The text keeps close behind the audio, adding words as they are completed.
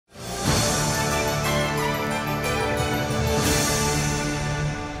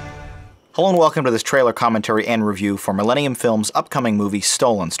Hello and welcome to this trailer commentary and review for Millennium Films' upcoming movie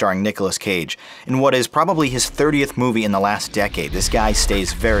Stolen, starring Nicolas Cage. In what is probably his 30th movie in the last decade, this guy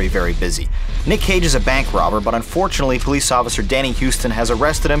stays very, very busy. Nick Cage is a bank robber, but unfortunately police officer Danny Houston has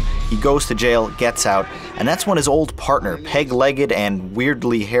arrested him, he goes to jail, gets out, and that's when his old partner, peg-legged and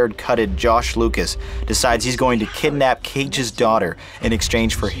weirdly hair-cutted Josh Lucas, decides he's going to kidnap Cage's daughter in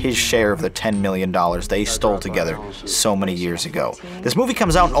exchange for his share of the $10 million they stole together so many years ago. This movie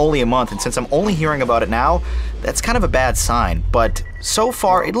comes out in only a month, and since I'm only hearing about it now, that's kind of a bad sign, but so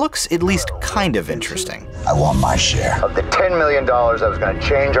far it looks at least kind of interesting. I want my share of the $10 million that was going to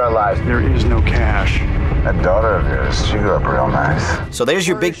change our lives. There is no cash. That daughter of yours, she grew up real nice. So there's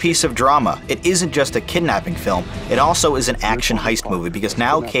your big piece of drama. It isn't just a kidnapping film, it also is an action heist movie, because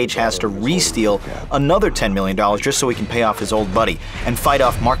now Cage has to re-steal another $10 million just so he can pay off his old buddy and fight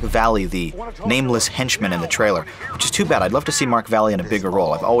off Mark Valley, the nameless henchman in the trailer, which is too bad. I'd love to see Mark Valley in a bigger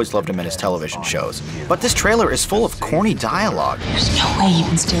role. I've always loved him in his television shows. But this trailer is full of corny dialogue. There's no way you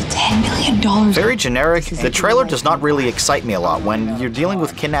can steal $10 million. Very generic. The trailer does not really excite me a lot. When you're dealing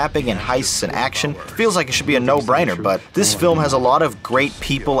with kidnapping and heists and action, it feels like it should be a no-brainer, but this film has a lot of great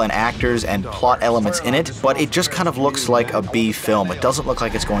people and actors and plot elements in it, but it just kind of looks like a B film. It doesn't look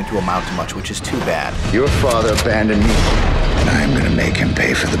like it's going to amount to much, which is too bad. Your father abandoned me, and I'm gonna make him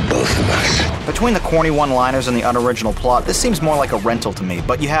pay for the both of us. Between the corny one-liners and the unoriginal plot, this seems more like a rental to me,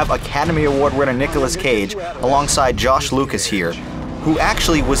 but you have Academy Award winner Nicolas Cage alongside Josh Lucas here, who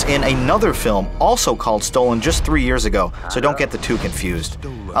actually was in another film also called Stolen just 3 years ago, so don't get the two confused.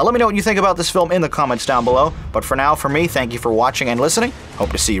 Let me know what you think about this film in the comments down below, but for now, for me, thank you for watching and listening. Hope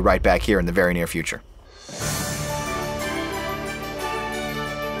to see you right back here in the very near future.